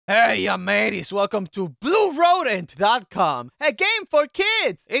Hey, ya mateys, welcome to BlueRodent.com, a game for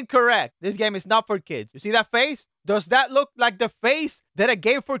kids. Incorrect. This game is not for kids. You see that face? Does that look like the face that a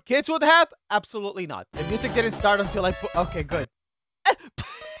game for kids would have? Absolutely not. The music didn't start until I put... Okay, good.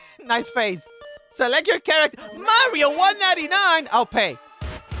 Nice face. Select your character. Mario 199. I'll pay.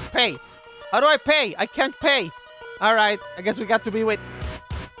 Pay. How do I pay? I can't pay. All right. I guess we got to be with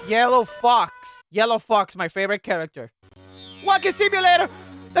Yellow Fox. Yellow Fox, my favorite character. Walking simulator.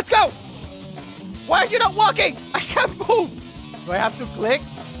 Let's go. Why are you not walking? I can't move. Do I have to click?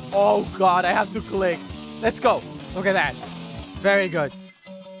 Oh, God. I have to click. Let's go. Look at that. Very good.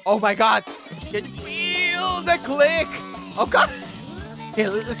 Oh, my God. Can you feel the click? Oh, God. Here,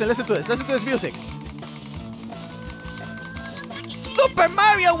 listen to this. Listen to this music. Super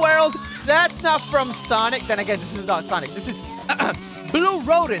Mario World. That's not from Sonic. Then again, this is not Sonic. This is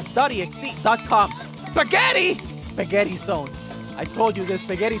BlueRodent.exe.com. Spaghetti! Spaghetti Zone. I told you the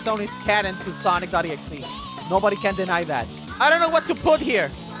Spaghetti Zone is canon to Sonic.EXE. Nobody can deny that. I don't know what to put here.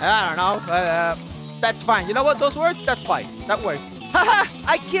 I don't know. That's fine. You know what? Those words? That's fine. That works. Haha!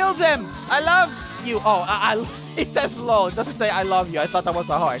 I killed them! I love you. Oh, it says low. It doesn't say I love you. I thought that was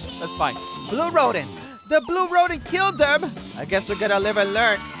a heart. That's fine. Blue Rodent. The Blue Rodent killed them. I guess we're gonna live and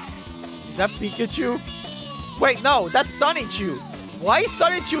learn. Is that Pikachu? Wait, no. That's Sonichu. Why is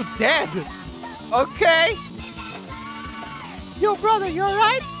Sonichu dead? Okay. Yo, brother, you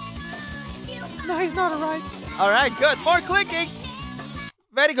alright? No, he's not alright. Alright, good. More clicking.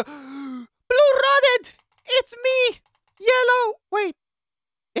 Very good. Blue Rodent! It's me! Yellow. Wait.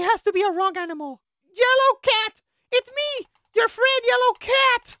 It has to be a wrong animal. Yellow cat! It's me! Your friend, Yellow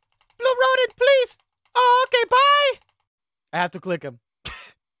cat! Blue Rodent, please! Oh, okay, bye! I have to click him.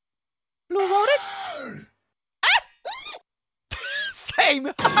 Blue Rodent? Ah!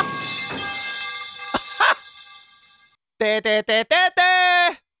 Same!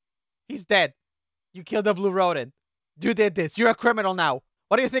 He's dead. You killed the Blue Rodent. You did this. You're a criminal now.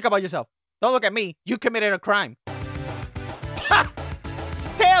 What do you think about yourself? Don't look at me. You committed a crime.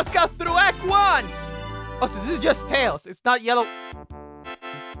 Tails got through Act 1! Oh, so this is just Tails. It's not Yellow.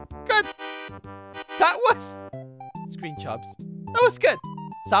 Good. That was... Screen chubs. That was good.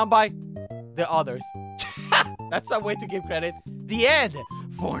 Soundbite. The others. That's some way to give credit. The end.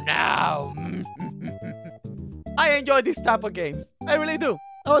 For now. I enjoy these type of games. I really do.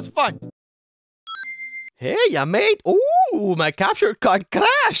 That was fun. Hey, ya mate. Ooh, my capture card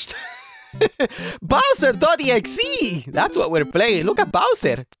crashed. Bowser.exe. That's what we're playing. Look at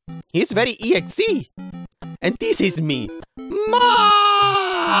Bowser. He's very EXE. And this is me.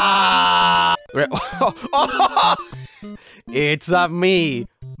 It's me.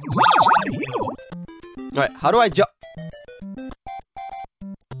 Alright, how do I jump?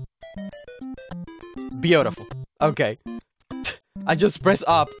 Beautiful. Okay. I just press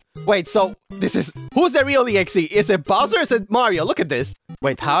up. Wait, so this is... Who's the real EXE? Is it Bowser or is it Mario? Look at this.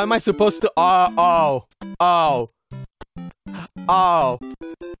 Wait, how am I supposed to... Oh. I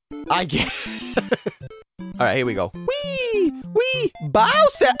get... Alright, here we go. Wee!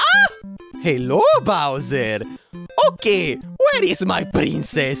 Bowser! Ah! Hello, Bowser. Okay, where is my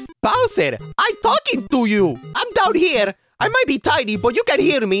princess? Bowser, I'm talking to you. I'm down here. I might be tiny, but you can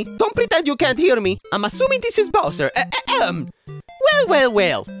hear me. Don't pretend you can't hear me. I'm assuming this is Bowser.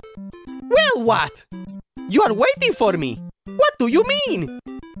 Well. Well, what? You are waiting for me. What do you mean?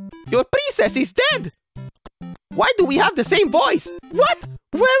 Your princess is dead. Why do we have the same voice? What?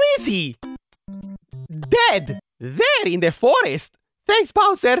 Where is he? Dead. There in the forest. Thanks,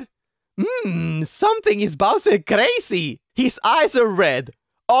 Bowser. Something is Bowser crazy. His eyes are red.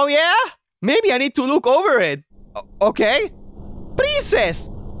 Oh, yeah? Maybe I need to look over it. Okay. Princess!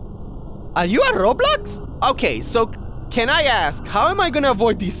 Are you at Roblox? Okay, so can I ask, how am I gonna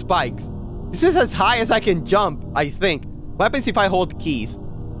avoid these spikes? This is as high as I can jump, I think. What happens if I hold keys?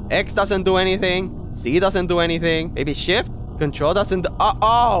 X doesn't do anything. C doesn't do anything. Maybe shift? Control doesn't do...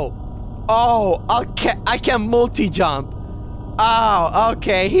 I can multi-jump. Oh,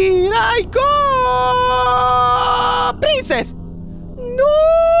 okay. Here I go! Princess! No!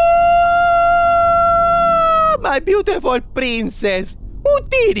 My beautiful princess. Who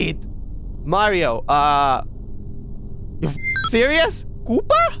did it? Mario, you serious?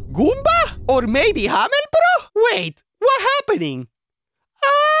 Koopa? Goomba? Or maybe Hamilbro? Wait, what happening?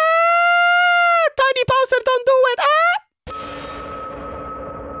 Tiny Bowser, don't do it.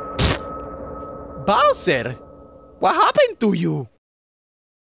 Bowser, what happened to you?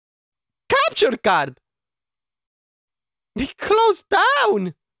 Capture card. It closed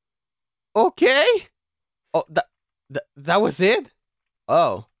down. Okay. Oh, that was it?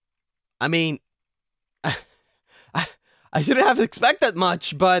 Oh. I mean, I shouldn't have expected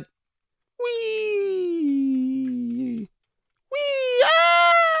much, but... Whee! Whee!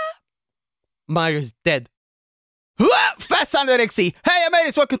 Ah! Mario's dead. Fast Sonic.EXE! Hey, I made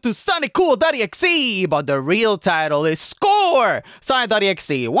it! Welcome to Sonic.EXE! But the real title is Score!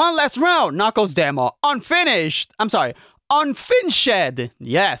 Sonic.EXE, one last round, Knuckles demo, unfinished! I'm sorry, UNFINSHED!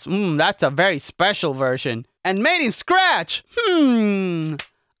 Yes, that's a very special version. And made in Scratch! I'm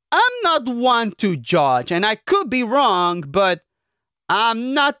not one to judge, and I could be wrong, but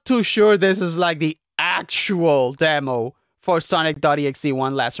I'm not too sure this is like the actual demo for Sonic.EXE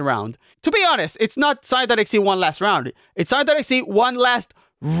one last round. To be honest, it's not Sonic.EXE one last round. It's Sonic.EXE one last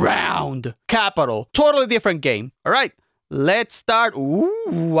round. Capital. Totally different game. All right, let's start.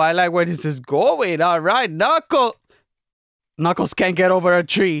 Ooh, I like where this is going. All right, Knuckles can't get over a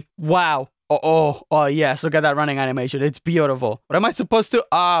tree. Wow. Oh, yes, look at that running animation. It's beautiful. What am I supposed to?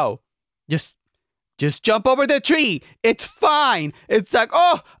 Oh, just jump over the tree. It's fine. It's like,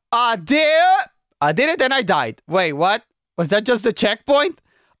 oh, I did it and I died. Wait, what? Was that just a checkpoint?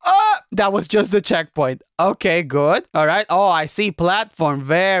 Oh, that was just the checkpoint. Okay, good. All right. Oh, I see platform.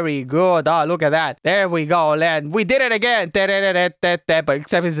 Very good. Oh, look at that. There we go. And we did it again. But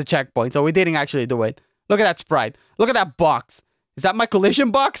except it's a checkpoint, so we didn't actually do it. Look at that sprite. Look at that box. Is that my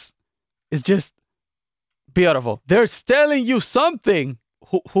collision box? It's just beautiful. They're telling you something.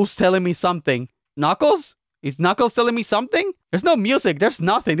 Who's telling me something? Knuckles? Is Knuckles telling me something? There's no music. There's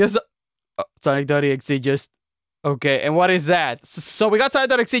nothing. There's Sonic.EXE just... Okay, and what is that? So we got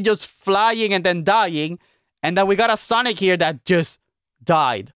Sonic.EXE just flying and then dying. And then we got a Sonic here that just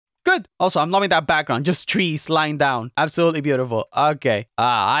died. Good. Also, I'm loving that background. Just trees lying down. Absolutely beautiful. Okay.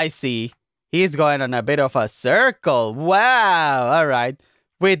 I see. He's going on a bit of a circle. Wow. All right.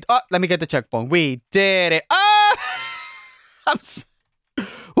 Oh, let me get the checkpoint. We did it. Ah!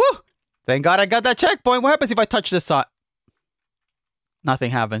 Woo! Thank God I got that checkpoint. What happens if I touch the sun?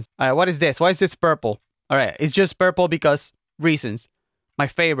 Nothing happens. All right, what is this? Why is this purple? All right, it's just purple because reasons. My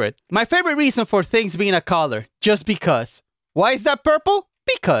favorite reason for things being a color. Just because. Why is that purple?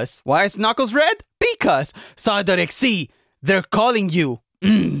 Because. Why is Knuckles red? Because. Sonic.EXE, they're calling you.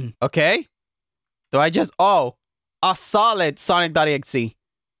 Okay? Do I just... Oh, a solid Sonic.EXE.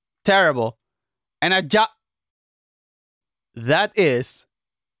 Terrible. And that is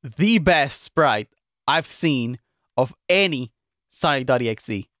the best sprite I've seen of any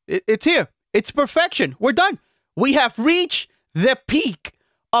Sonic.EXE. It's here. It's perfection. We're done. We have reached the peak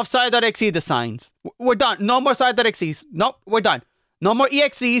of Sonic.EXE designs. We're done. No more Sonic.EXEs. Nope, we're done. No more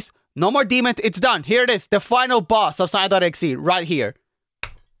EXEs. No more demons. It's done. Here it is. The final boss of Sonic.EXE right here.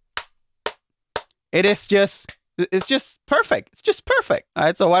 It's just perfect. It's just perfect. All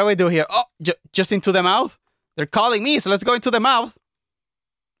right, so what do we do here? Oh, just into the mouth? They're calling me, so let's go into the mouth.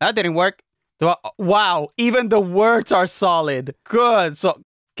 That didn't work. Wow, even the words are solid. Good. So,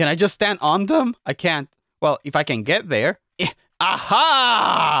 can I just stand on them? I can't. Well, if I can get there.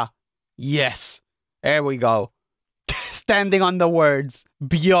 Aha! Yes. There we go. Standing on the words.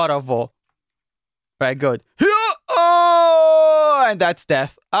 Beautiful. Very good. Oh, and that's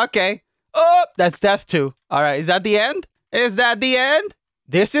death. Okay. Oh, that's death too. All right, is that the end? Is that the end?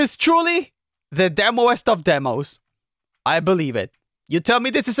 This is truly the demoest of demos. I believe it. You tell me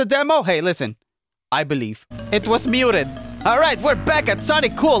this is a demo? Hey, listen. I believe. It was muted. All right, we're back at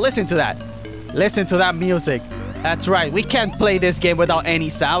Sonic Cool. Listen to that. Listen to that music. That's right. We can't play this game without any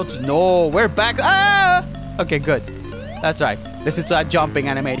sounds. No, we're back. Ah! Okay, good. That's right. Listen to that jumping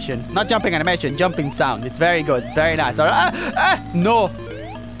animation. Not jumping animation, jumping sound. It's very good. It's very nice. All right. No.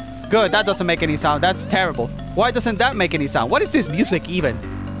 Good, that doesn't make any sound. That's terrible. Why doesn't that make any sound? What is this music even?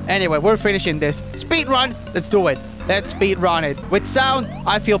 Anyway, we're finishing this. Speed run. Let's do it. Let's speed run it. With sound,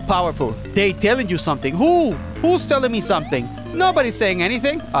 I feel powerful. They telling you something. Who? Who's telling me something? Nobody's saying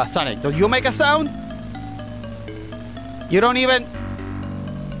anything. Sonic, don't you make a sound? You don't even...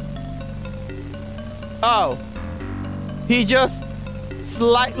 Oh. He just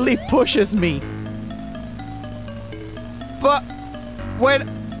slightly pushes me. But when...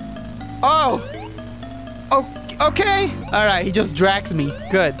 Oh. Okay. All right, he just drags me.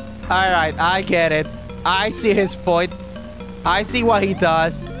 Good. All right, I get it. I see his point. I see what he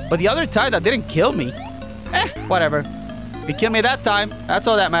does. But the other time, that didn't kill me. Whatever. He killed me that time. That's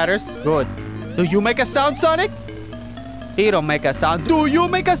all that matters. Good. Do you make a sound, Sonic? He don't make a sound. Do you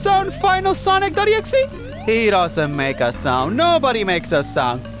make a sound, Final Sonic.EXE? He doesn't make a sound. Nobody makes a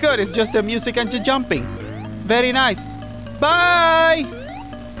sound. Good, it's just the music and the jumping. Very nice. Bye!